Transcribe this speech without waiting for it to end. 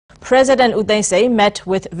President U Thein Sein met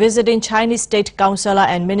with visiting Chinese State Councillor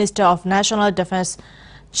and Minister of National Defense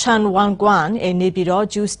Chan Wang-guan in Naypyidaw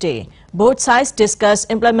Tuesday. Both sides discussed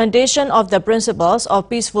implementation of the principles of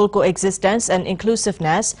peaceful coexistence and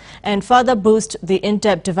inclusiveness and further boost the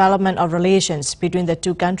in-depth development of relations between the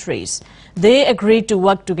two countries. They agreed to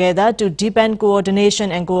work together to deepen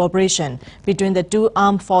coordination and cooperation between the two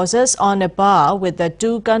armed forces on a par with the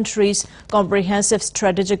two countries' comprehensive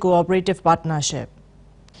strategic cooperative partnership.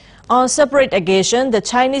 On separate occasion, the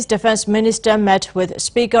Chinese Defense Minister met with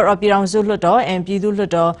Speaker ofပြည်ထောင်စုလွှတ်တော် andပြည်သူ့လွှ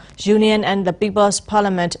တ်တော် Union and the People's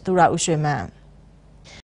Parliament Thura Ushweman.